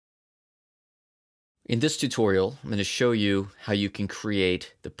In this tutorial, I'm going to show you how you can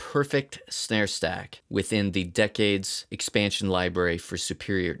create the perfect snare stack within the Decades expansion library for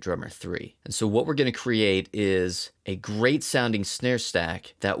Superior Drummer 3. And so what we're going to create is a great sounding snare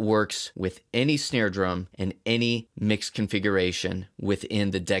stack that works with any snare drum and any mix configuration within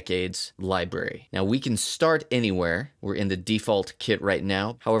the Decades library. Now we can start anywhere. We're in the default kit right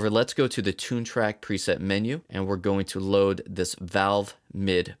now. However, let's go to the Tune Track preset menu and we're going to load this valve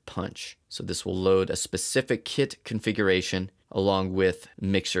mid punch. So this will load a specific kit configuration along with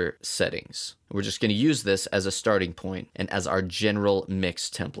mixer settings. We're just going to use this as a starting point and as our general mix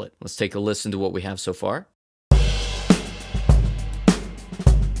template. Let's take a listen to what we have so far.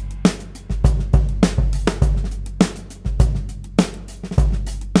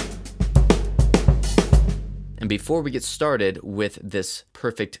 And before we get started with this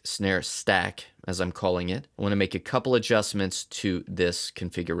perfect snare stack, as I'm calling it, I want to make a couple adjustments to this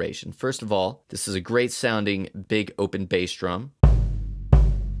configuration. First of all, this is a great sounding big open bass drum,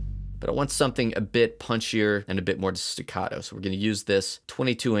 but I want something a bit punchier and a bit more staccato. So we're going to use this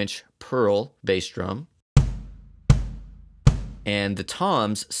 22-inch Pearl bass drum. And the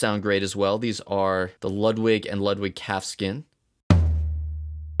toms sound great as well. These are the Ludwig and Ludwig calfskin.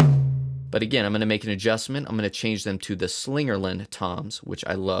 But again, I'm going to make an adjustment. I'm going to change them to the Slingerland toms, which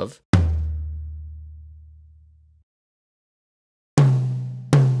I love.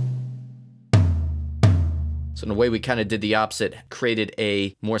 So in a way, we kind of did the opposite, created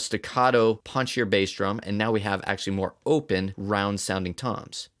a more staccato, punchier bass drum, and now we have actually more open, round-sounding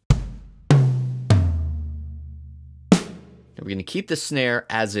toms. We're going to keep the snare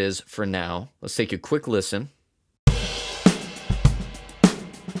as is for now. Let's take a quick listen.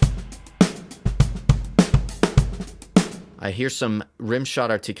 I hear some rim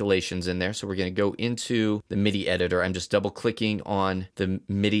shot articulations in there, so we're going to go into the MIDI editor. I'm just double clicking on the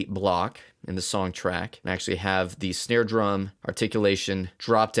MIDI block in the song track. I actually have the snare drum articulation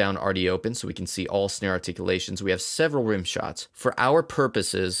drop down already open so we can see all snare articulations. We have several rim shots. For our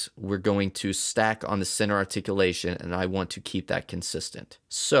purposes, we're going to stack on the center articulation and I want to keep that consistent.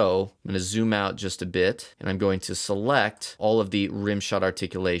 So I'm going to zoom out just a bit and I'm going to select all of the rim shot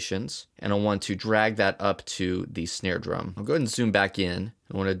articulations and I want to drag that up to the snare drum. I'll go ahead and zoom back in.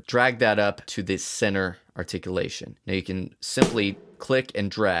 I want to drag that up to the center articulation. Now you can simply click and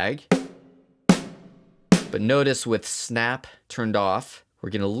drag. But notice with snap turned off, we're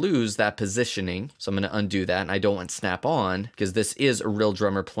going to lose that positioning. So I'm going to undo that. And I don't want snap on because this is a real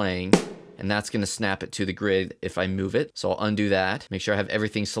drummer playing. And that's going to snap it to the grid if I move it. So I'll undo that. Make sure I have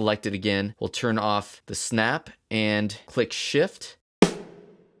everything selected again. We'll turn off the snap and click shift.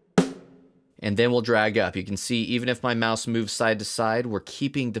 And then we'll drag up. You can see even if my mouse moves side to side, we're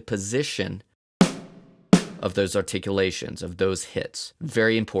keeping the position of those articulations, of those hits.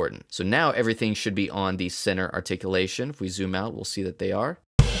 Very important. So now everything should be on the center articulation. If we zoom out, we'll see that they are.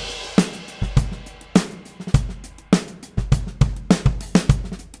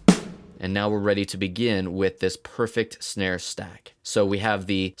 And now we're ready to begin with this perfect snare stack. So we have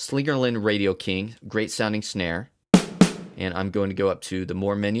the Slingerland Radio King, great sounding snare. And I'm going to go up to the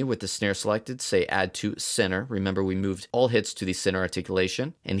More menu with the snare selected, say Add to Center. Remember, we moved all hits to the center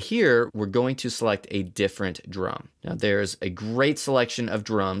articulation. And here, we're going to select a different drum. Now, there's a great selection of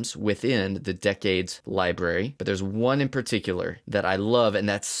drums within the Decades library, but there's one in particular that I love, and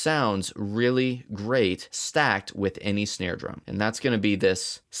that sounds really great stacked with any snare drum. And that's going to be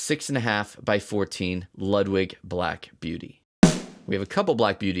this 6.5 by 14 Ludwig Black Beauty. We have a couple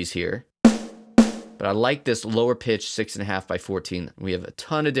Black Beauties here. But I like this lower pitch 6.5 by 14. We have a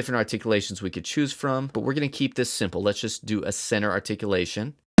ton of different articulations we could choose from, but we're going to keep this simple. Let's just do a center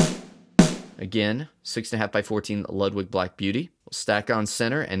articulation. Again, 6.5 by 14 Ludwig Black Beauty. We'll stack on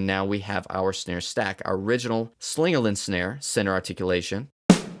center, and now we have our snare stack. Our original Slingerland snare, center articulation,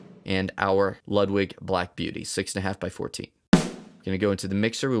 and our Ludwig Black Beauty, 6.5 by 14. We're going to go into the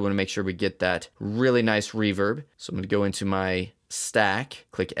mixer. We want to make sure we get that really nice reverb. So I'm going to go into my stack,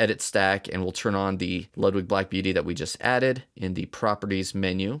 click Edit Stack, and we'll turn on the Ludwig Black Beauty that we just added. In the Properties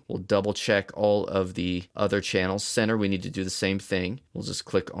menu, we'll double check all of the other channels. Center, we need to do the same thing. We'll just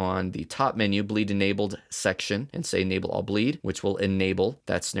click on the top menu, Bleed Enabled section, and say Enable All Bleed, which will enable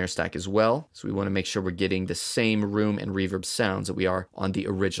that snare stack as well. So we want to make sure we're getting the same room and reverb sounds that we are on the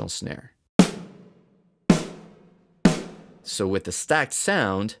original snare. So with the stacked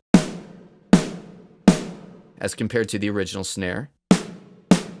sound, as compared to the original snare.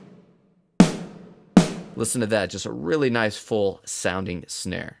 Listen to that, just a really nice full sounding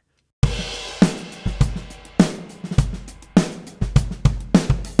snare.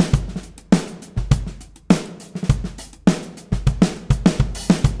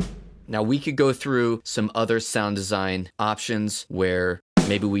 Now we could go through some other sound design options where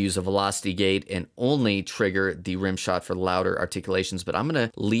maybe we use a velocity gate and only trigger the rim shot for louder articulations, but I'm going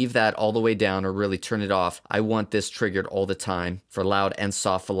to leave that all the way down or really turn it off. I want this triggered all the time for loud and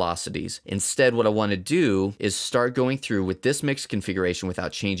soft velocities. Instead, what I want to do is start going through with this mix configuration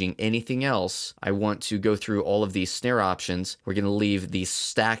without changing anything else. I want to go through all of these snare options. We're going to leave the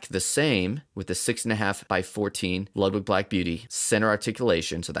stack the same with the 6.5 by 14 Ludwig Black Beauty center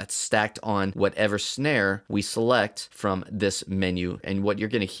articulation. So that's stacked on whatever snare we select from this menu. And what you're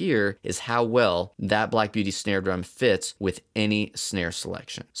going to hear is how well that Black Beauty snare drum fits with any snare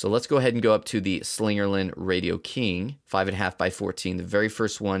selection. So let's go ahead and go up to the Slingerland Radio King 5.5 by 14, the very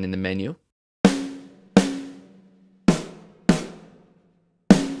first one in the menu.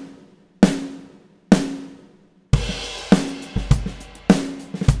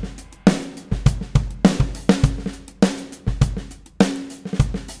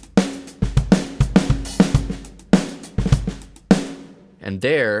 And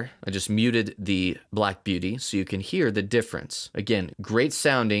there, I just muted the Black Beauty so you can hear the difference. Again, great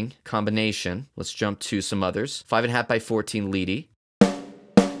sounding combination. Let's jump to some others. 5.5 by 14 Leedy.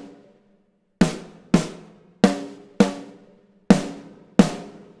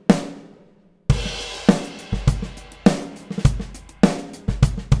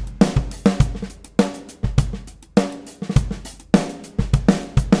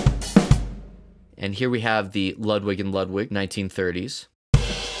 And here we have the Ludwig and Ludwig 1930s.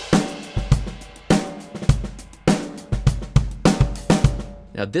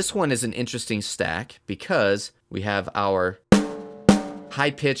 Now this one is an interesting stack because we have our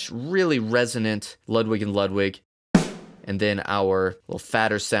high-pitched, really resonant Ludwig and Ludwig, and then our little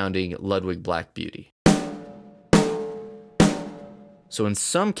fatter sounding Ludwig Black Beauty. So in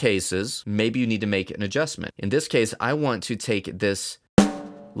some cases, maybe you need to make an adjustment. In this case, I want to take this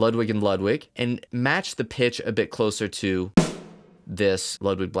Ludwig and Ludwig and match the pitch a bit closer to this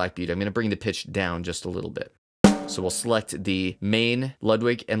Ludwig Black Beauty. I'm going to bring the pitch down just a little bit. So we'll select the main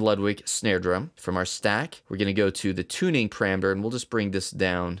Ludwig and Ludwig snare drum from our stack. We're going to go to the tuning parameter and we'll just bring this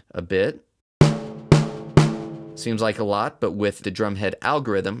down a bit. Seems like a lot, but with the drum head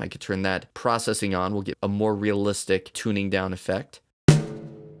algorithm, I could turn that processing on. We'll get a more realistic tuning down effect.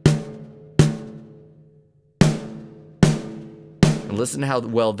 And listen to how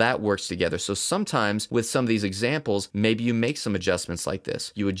well that works together. So sometimes with some of these examples, maybe you make some adjustments like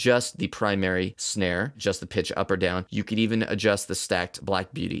this. You adjust the primary snare, adjust the pitch up or down. You could even adjust the stacked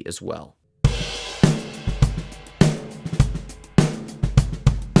Black Beauty as well.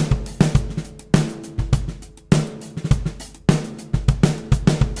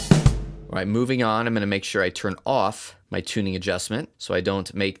 All right, moving on, I'm going to make sure I turn off my tuning adjustment so I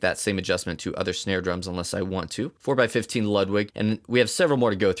don't make that same adjustment to other snare drums unless I want to. 4x15 Ludwig, and we have several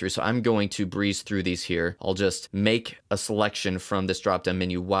more to go through, so I'm going to breeze through these here. I'll just make a selection from this drop-down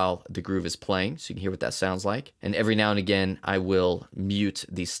menu while the groove is playing so you can hear what that sounds like. And every now and again, I will mute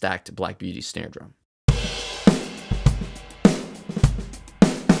the stacked Black Beauty snare drum.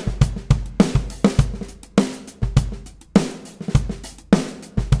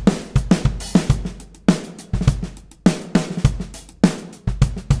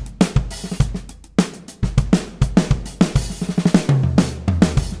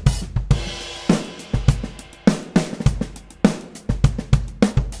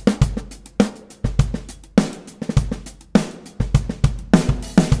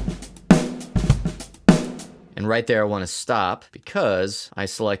 And right there, I want to stop because I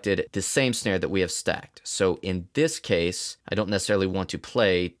selected the same snare that we have stacked. So in this case, I don't necessarily want to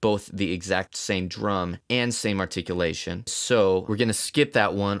play both the exact same drum and same articulation. So we're going to skip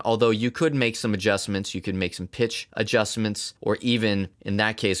that one, although you could make some adjustments. You could make some pitch adjustments, or even in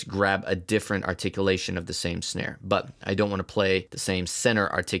that case, grab a different articulation of the same snare. But I don't want to play the same center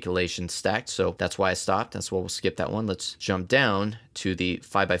articulation stacked, so that's why I stopped. That's why we'll skip that one. Let's jump down to the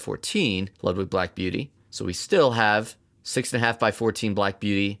 5x14 Ludwig Black Beauty. So we still have 6.5 by 14 Black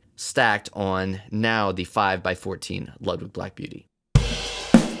Beauty stacked on now the 5 by 14 Ludwig Black Beauty.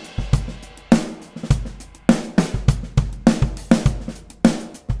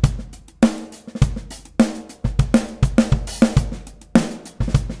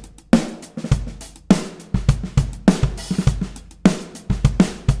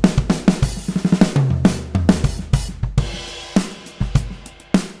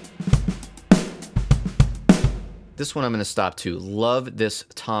 This one I'm going to stop too. Love this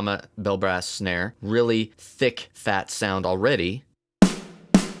Tama bell brass snare. Really thick, fat sound already.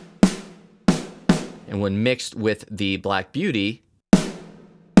 And when mixed with the Black Beauty,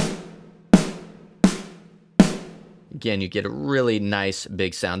 Again, you get a really nice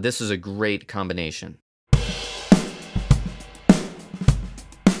big sound. This is a great combination.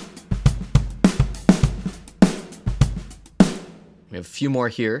 We have a few more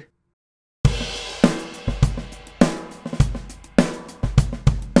here.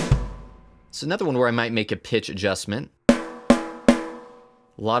 It's another one where I might make a pitch adjustment. A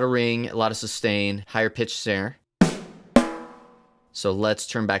lot of ring, a lot of sustain, higher pitch snare. So let's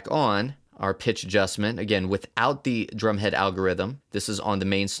turn back on our pitch adjustment, again, without the drumhead algorithm. This is on the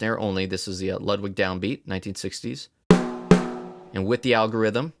main snare only. This is the Ludwig downbeat, 1960s. And with the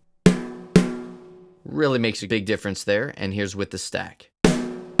algorithm, really makes a big difference there. And here's with the stack.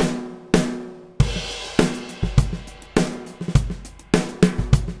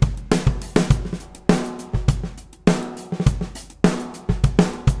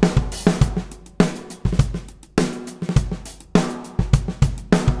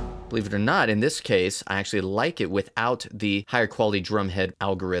 Believe it or not, in this case, I actually like it without the higher quality drumhead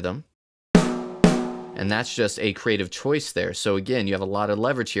algorithm. And that's just a creative choice there. So again, you have a lot of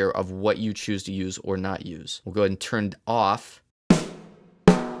leverage here of what you choose to use or not use. We'll go ahead and turn off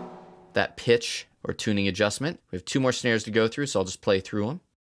that pitch or tuning adjustment. We have 2 more snares to go through, so I'll just play through them.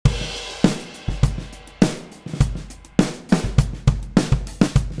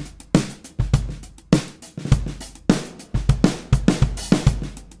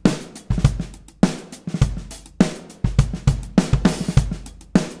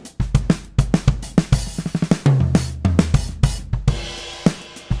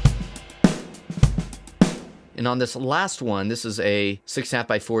 And on this last one, this is a 6.5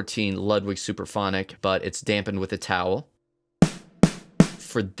 by 14 Ludwig Superphonic, but it's dampened with a towel.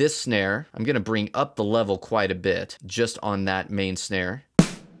 For this snare, I'm going to bring up the level quite a bit, just on that main snare.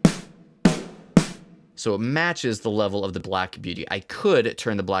 So it matches the level of the Black Beauty. I could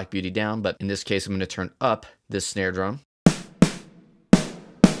turn the Black Beauty down, but in this case, I'm going to turn up this snare drum.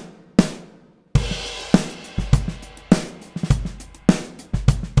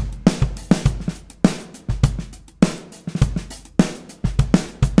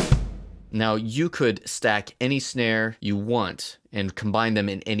 Now, you could stack any snare you want and combine them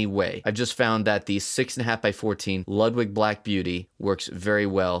in any way. I've just found that the 6.5 by 14 Ludwig Black Beauty works very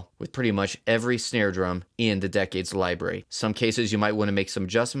well with pretty much every snare drum in the Decades library. Some cases you might want to make some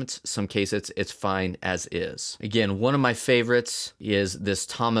adjustments, some cases it's fine as is. Again, one of my favorites is this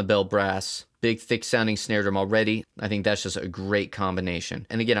Tama Bell Brass. Big, thick sounding snare drum already. I think that's just a great combination.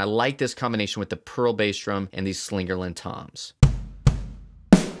 And again, I like this combination with the pearl bass drum and these Slingerland toms.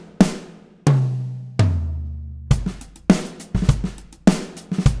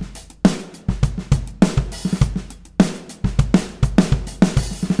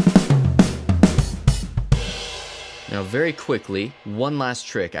 Now, very quickly, one last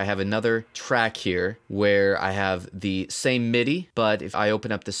trick. I have another track here where I have the same MIDI, but if I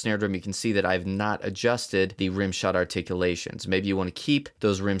open up the snare drum, you can see that I've not adjusted the rim shot articulations. Maybe you want to keep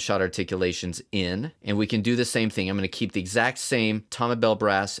those rim shot articulations in, and we can do the same thing. I'm going to keep the exact same Tama Bell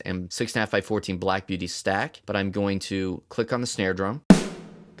Brass and 6.5 by 14 Black Beauty stack, but I'm going to click on the snare drum.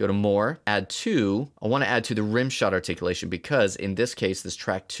 Go to More, Add To. I want to add to the rim shot articulation because in this case, this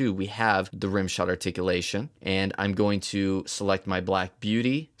track 2, we have the rim shot articulation. And I'm going to select my Black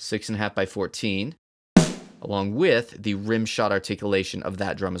Beauty, 6.5 by 14, along with the rim shot articulation of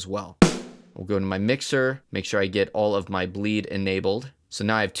that drum as well. We'll go to my mixer, make sure I get all of my bleed enabled. So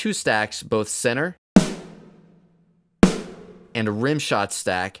now I have 2 stacks, both center and a rim shot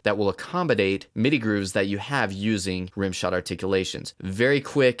stack that will accommodate MIDI grooves that you have using rim shot articulations. Very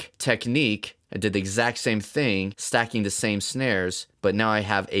quick technique. I did the exact same thing, stacking the same snares, but now I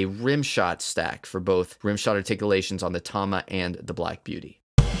have a rim shot stack for both rim shot articulations on the Tama and the Black Beauty.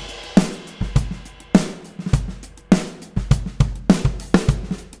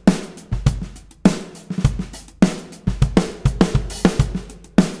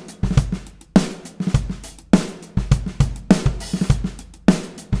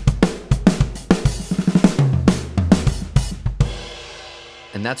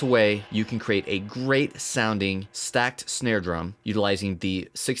 And that's a way you can create a great sounding stacked snare drum utilizing the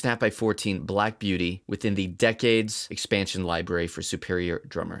 6.5 by 14 Black Beauty within the Decades expansion library for Superior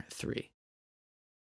Drummer 3.